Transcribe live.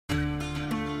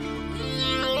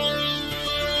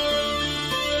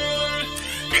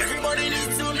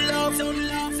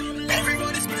love.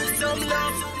 Everybody spread some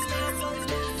love.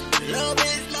 Love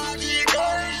is magical.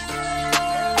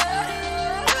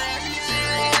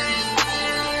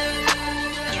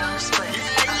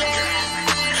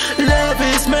 Love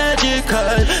is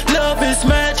magical. Love is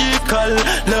magical.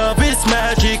 Love is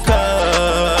magical.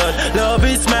 Love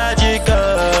is magical.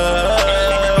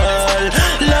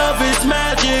 Love is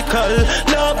magical.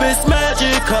 Love is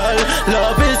magical.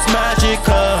 Love is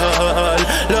magical.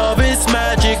 Love is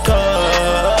magical.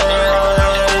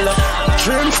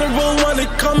 Dreams are real when it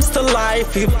comes to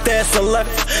life. If there's a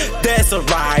left, there's a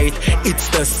right. It's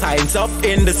the signs up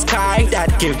in the sky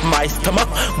that give my stomach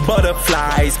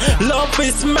butterflies. Love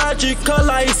is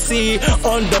magical, I see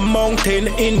on the mountain,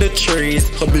 in the trees.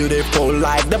 So beautiful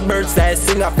like the birds that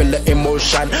sing. I feel the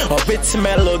emotion of its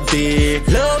melody.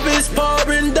 Love is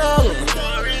pouring down,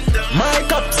 my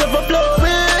cups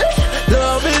overflowing.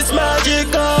 Love is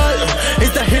magical.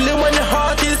 It's the healing when your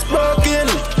heart is broken.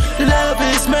 Love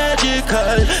is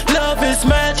magical. Love is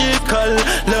magical.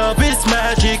 Love is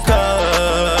magical.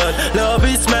 Love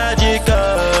is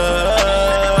magical.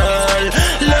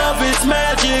 Love is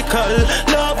magical.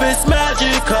 Love is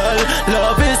magical.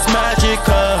 Love is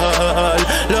magical.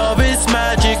 Love is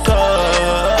magical.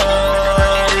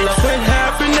 When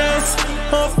happiness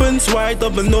opens wide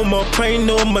open, no more pain,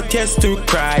 no more tears to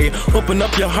cry. Open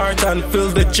up your heart and feel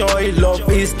the joy. Love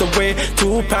is the way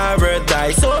to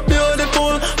paradise. So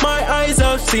beautiful, my eyes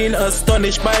have seen,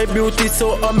 astonished by beauty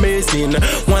so amazing.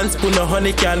 One spoon of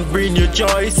honey can bring you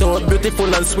joy, so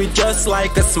beautiful and sweet, just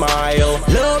like a smile.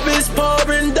 Love is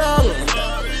pouring down,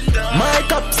 my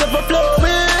cups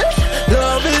overflowing.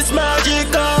 Love is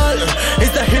magical.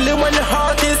 It's the healing when your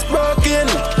heart is broken.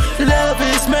 Love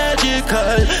is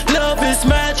magical. Love is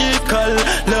magical.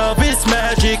 Love is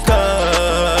magical.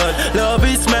 Love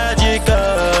is magical.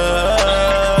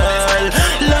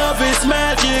 Love is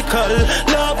magical.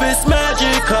 Love is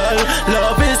magical. Love